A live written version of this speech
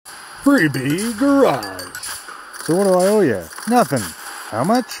Freebie Garage. So what do I owe you? Nothing. How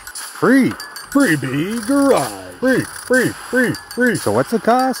much? Free. Freebie Garage. Free. So what's the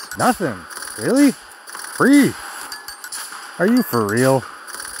cost? Nothing. Really? Free. Are you for real?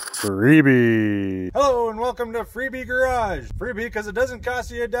 Freebie. Hello and welcome to Freebie Garage. Freebie because it doesn't cost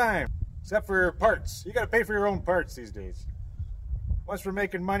you a dime. Except for parts. You gotta pay for your own parts these days. Once we're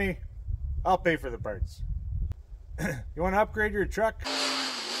making money, I'll pay for the parts. You wanna upgrade your truck?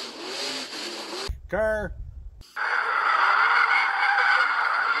 Car?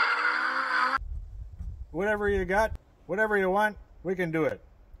 Whatever you got, whatever you want, we can do it.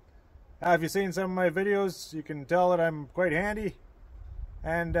 If you've seen some of my videos, you can tell that I'm quite handy.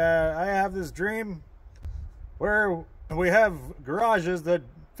 And I have this dream where we have garages that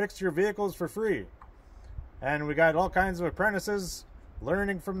fix your vehicles for free. And we got all kinds of apprentices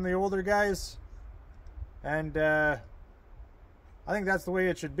learning from the older guys. And I think that's the way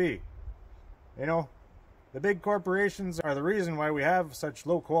it should be. You know, the big corporations are the reason why we have such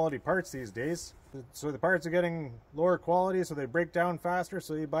low quality parts these days. So the parts are getting lower quality, so they break down faster,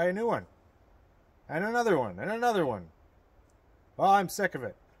 so you buy a new one. And another one, and another one. Well, I'm sick of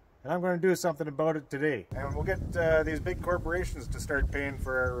it. And I'm going to do something about it today. And we'll get these big corporations to start paying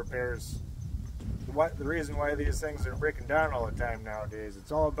for our repairs. The reason why these things are breaking down all the time nowadays.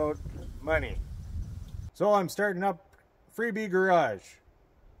 It's all about money. So I'm starting up Freebie Garage.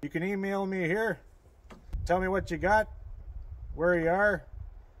 You can email me here. Tell me what you got, where you are,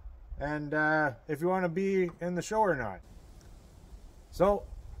 and if you want to be in the show or not. So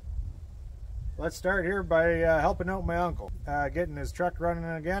let's start here by helping out my uncle, getting his truck running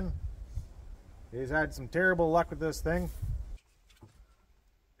again. He's had some terrible luck with this thing.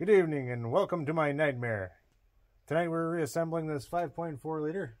 Good evening and welcome to my nightmare. Tonight we're reassembling this 5.4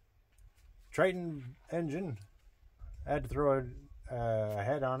 liter Triton engine. I had to throw a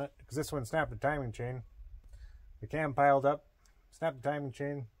head on it because this one snapped the timing chain. The cam piled up, snapped the timing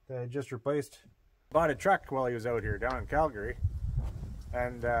chain that I just replaced. Bought a truck while he was out here down in Calgary,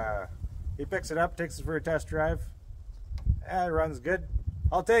 and he picks it up, takes it for a test drive. It runs good.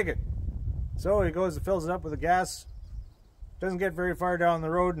 I'll take it. So he goes and fills it up with the gas. Doesn't get very far down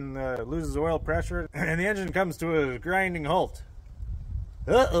the road and loses oil pressure, and the engine comes to a grinding halt.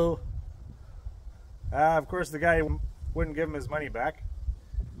 Uh-oh. Of course, the guy wouldn't give him his money back,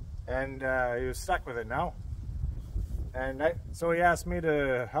 and he was stuck with it now. And so he asked me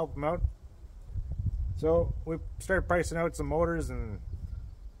to help him out. So we started pricing out some motors, and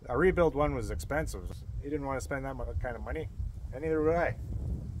a rebuild one was expensive. He didn't want to spend that kind of money, and neither would I.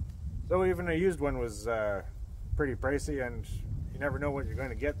 So even a used one was pretty pricey, and you never know what you're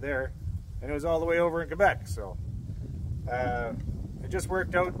going to get there. And it was all the way over in Quebec, so it just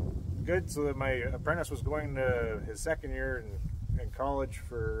worked out good. So that my apprentice was going to his second year in college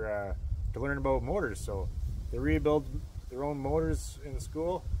for to learn about motors. So they rebuild their own motors in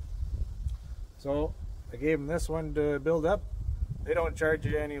school. So I gave him this one to build up. They don't charge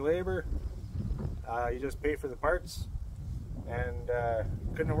you any labor. You just pay for the parts. And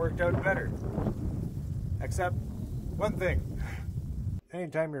couldn't have worked out better. Except one thing.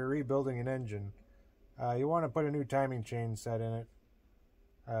 Anytime you're rebuilding an engine, you want to put a new timing chain set in it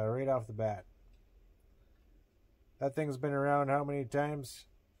right off the bat. That thing's been around how many times?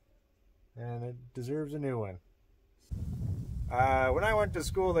 And it deserves a new one. When I went to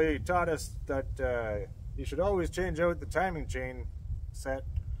school, they taught us that you should always change out the timing chain set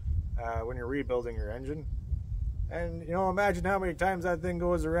when you're rebuilding your engine. And you know, imagine how many times that thing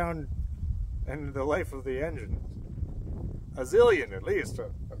goes around in the life of the engine. A zillion at least,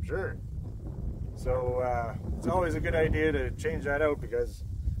 I'm sure. So it's always a good idea to change that out, because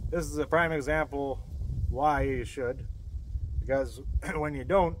this is a prime example why you should. Because when you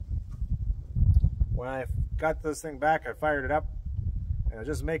don't, when I got this thing back, I fired it up, and I was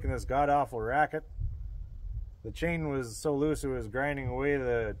just making this god-awful racket. The chain was so loose it was grinding away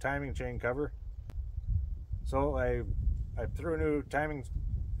the timing chain cover. So I threw a new timing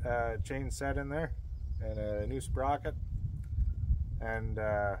chain set in there, and a new sprocket, and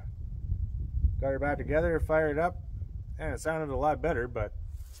got her back together, fired it up, and it sounded a lot better, but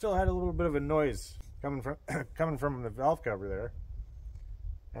still had a little bit of a noise coming from the valve cover there.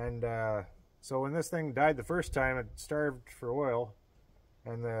 And so when this thing died the first time, it starved for oil,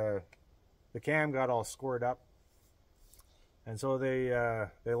 and the cam got all scored up. And so they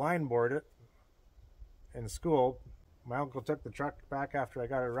line bored it in school. My uncle took the truck back after I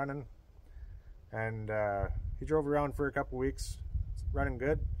got it running, and he drove around for a couple weeks, running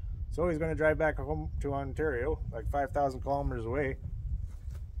good. So he's going to drive back home to Ontario, like 5,000 kilometers away,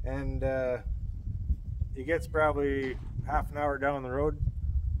 and he gets probably half an hour down the road,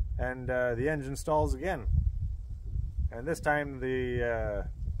 and the engine stalls again. And this time the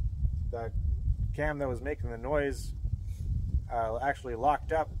that cam that was making the noise actually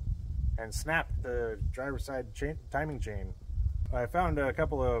locked up and snapped the driver's side timing chain. I found a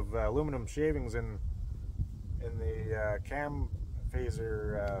couple of aluminum shavings in the cam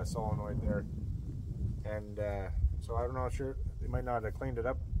phaser solenoid there, and so I don't know, sure they might not have cleaned it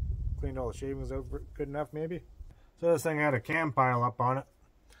up, cleaned all the shavings out good enough maybe. So this thing had a cam pile up on it,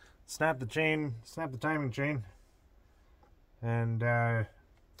 snapped the chain, snapped the timing chain, and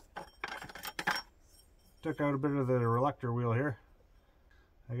took out a bit of the reluctor wheel here.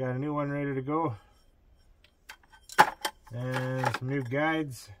 I got a new one ready to go, and some new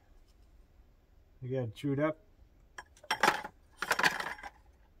guides. I got it chewed up. A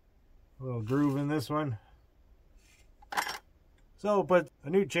little groove in this one. So, but a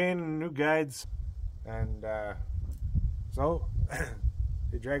new chain and new guides, and so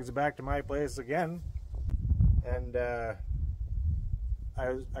he drags it back to my place again. And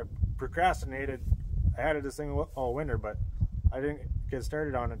I procrastinated. I had this thing all winter, but I didn't get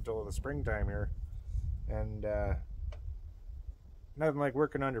started on it until the springtime here. And nothing like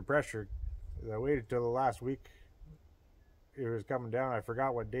working under pressure. I waited till the last week it was coming down. I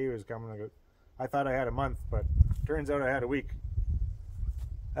forgot what day it was coming. I thought I had a month, but turns out I had a week.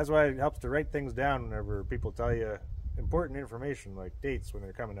 That's why it helps to write things down whenever people tell you important information like dates when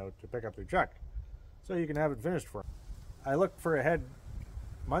they're coming out to pick up their truck, so you can have it finished for them. I looked for a head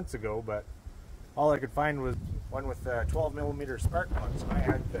months ago, but all I could find was one with 12mm spark plugs, and I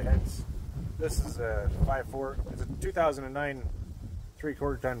had the heads. This is a 5.4, it's a 2009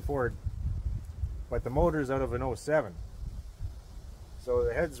 3/4 ton Ford, but the motor's out of an 07. So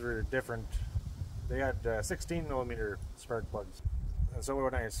the heads were different. They had 16mm spark plugs. And so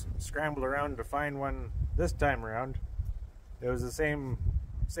when I scrambled around to find one this time around, it was the same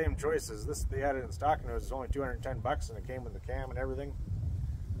choices. This, they had it in stock, and it was only 210 bucks, and it came with the cam and everything.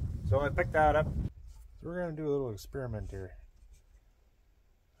 So I picked that up. So we're going to do a little experiment here.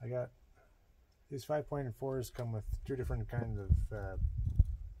 I got these 5.4s come with two different kinds of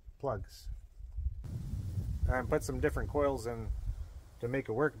plugs. And I put some different coils in to make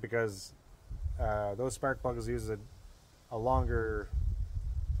it work, because those spark plugs use a longer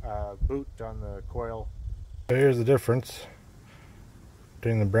boot on the coil. So here's the difference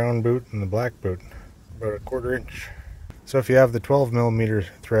between the brown boot and the black boot, about 1/4 inch. So if you have the 12mm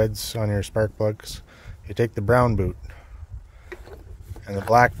threads on your spark plugs, you take the brown boot, and the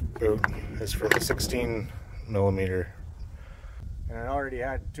black boot is for the 16mm. And I already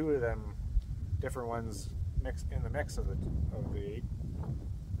had two of them, different ones mixed in the mix of the 8.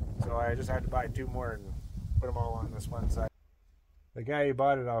 So I just had to buy two more and put them all on this one side. The guy he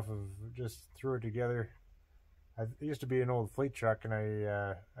bought it off of just threw it together. It used to be an old fleet truck, and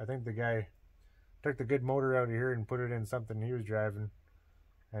I think the guy took the good motor out of here and put it in something he was driving,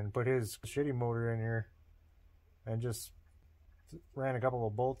 and put his shitty motor in here, and just ran a couple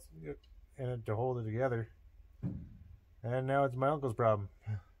of bolts in it to hold it together. And now it's my uncle's problem.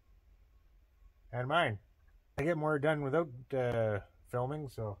 And mine. I get more done without filming,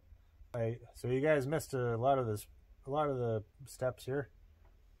 so you guys missed a lot of the steps here.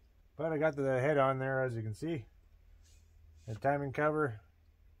 But I got the head on there, as you can see. The timing cover.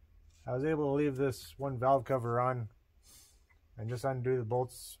 I was able to leave this one valve cover on and just undo the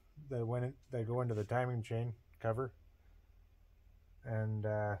bolts that go into the timing chain cover. And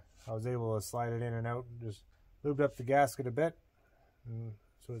I was able to slide it in and out, and just lubed up the gasket a bit, and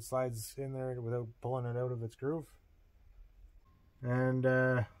so it slides in there without pulling it out of its groove. And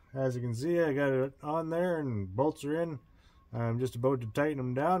as you can see, I got it on there and bolts are in. I'm just about to tighten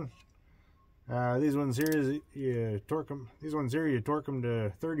them down. These ones here, you torque them. These ones here, you torque them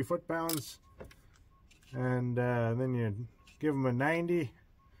to 30 foot-pounds, and then you give them a 90,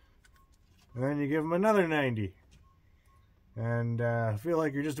 and then you give them another 90, and I feel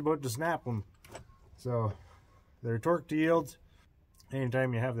like you're just about to snap them. So they're torque to yield.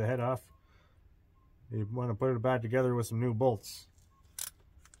 Anytime you have the head off, you want to put it back together with some new bolts.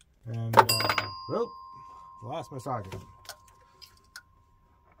 And oh, lost my socket.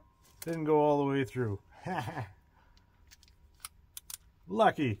 Didn't go all the way through.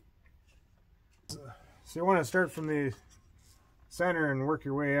 Lucky. So you want to start from the center and work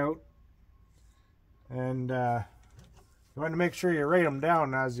your way out. And you want to make sure you rate them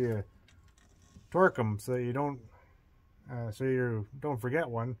down as you torque them, so you don't forget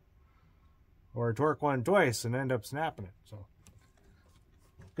one, or torque one twice and end up snapping it. So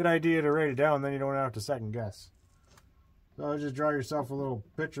good idea to write it down, then you don't have to second guess. So just draw yourself a little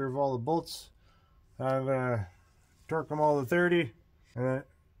picture of all the bolts. I'm gonna torque them all to 30, and then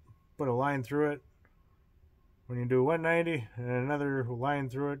put a line through it when you do 190, and another line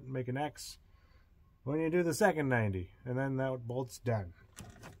through it, make an X when you do the second 90, and then that bolt's done.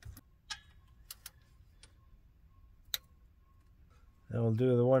 Then we'll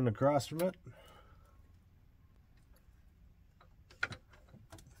do the one across from it.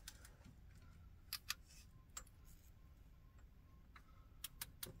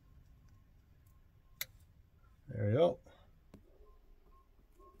 There we go.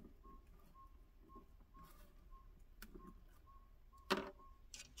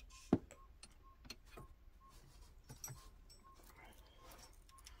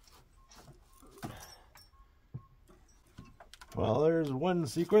 Well, there's one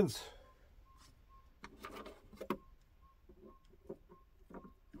sequence.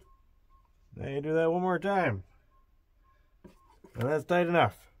 Now you do that one more time. And that's tight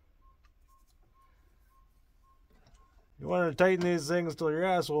enough. You want to tighten these things till your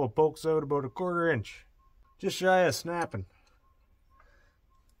asshole pokes out about 1/4 inch. Just shy of snapping.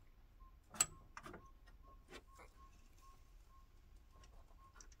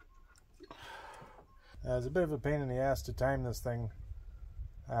 It's a bit of a pain in the ass to time this thing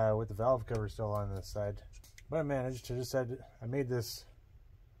with the valve cover still on this side. But I managed. I made this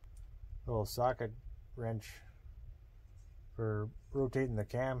little socket wrench for rotating the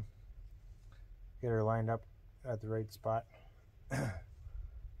cam. Get her lined up at the right spot.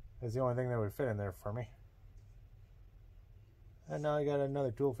 That's the only thing that would fit in there for me. And now I got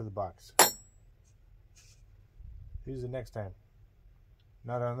another tool for the box. Use it next time.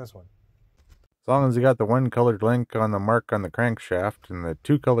 Not on this one. As long as you got the one colored link on the mark on the crankshaft and the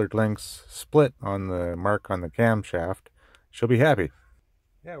two colored links split on the mark on the camshaft, she'll be happy.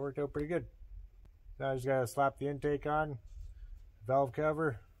 Yeah, it worked out pretty good. Now I just gotta slap the intake on, valve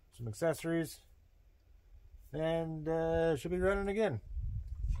cover, some accessories, and she'll be running again.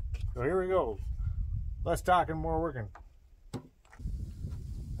 So here we go. Less talking, more working.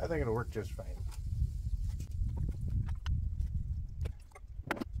 I think it'll work just fine.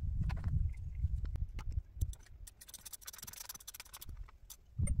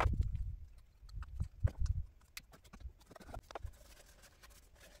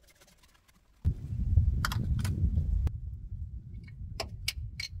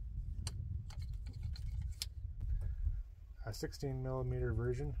 A 16mm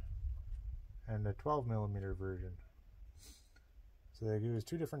version and a 12mm version. So they use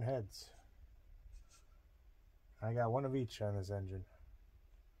two different heads. I got one of each on this engine.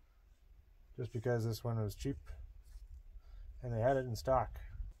 Just because this one was cheap and they had it in stock.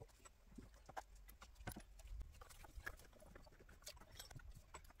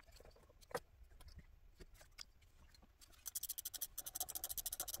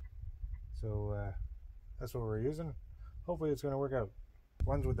 So that's what we're using. Hopefully it's going to work out.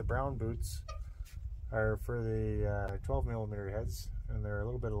 Ones with the brown boots are for the 12mm heads, and they're a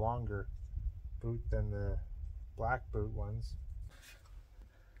little bit longer boot than the black boot ones.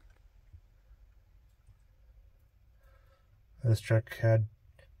 This truck had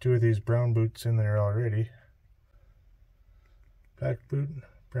two of these brown boots in there already. Black boot,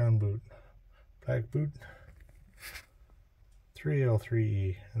 brown boot, black boot,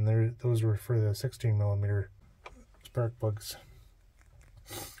 3L3E, and those were for the 16mm spark plugs.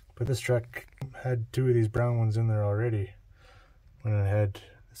 But this truck had two of these brown ones in there already when it had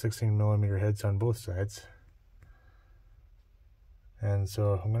 16mm heads on both sides. And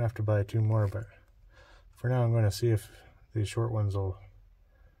so I'm gonna have to buy two more, but for now I'm gonna see if these short ones will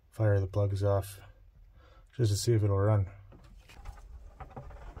fire the plugs off, just to see if it'll run.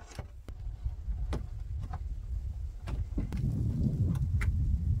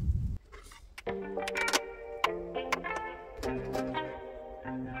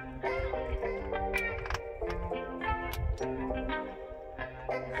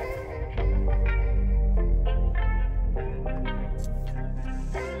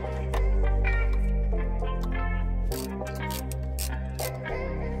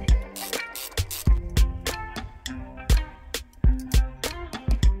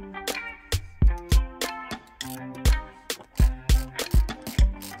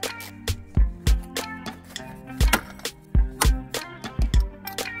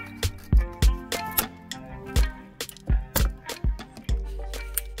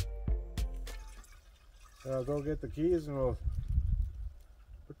 So I'll go get the keys and we'll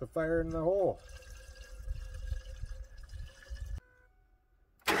put the fire in the hole.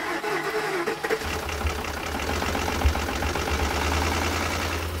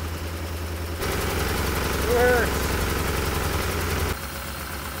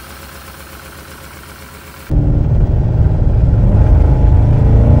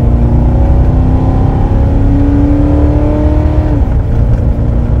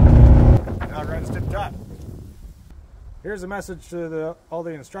 here's a message to all the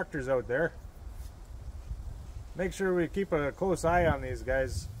instructors out there. Make sure we keep a close eye on these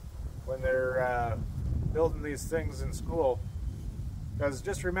guys when they're building these things in school. Because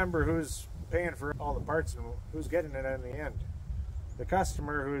just remember who's paying for all the parts and who's getting it in the end. The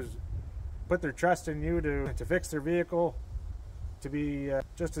customer who's put their trust in you to fix their vehicle to be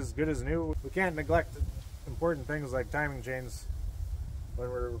just as good as new. We can't neglect important things like timing chains when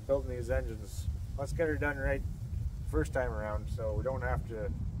we're building these engines. Let's get her done right first time around so we don't have to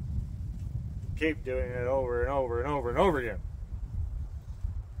keep doing it over and over and over and over again.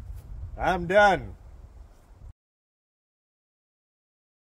 I'm done.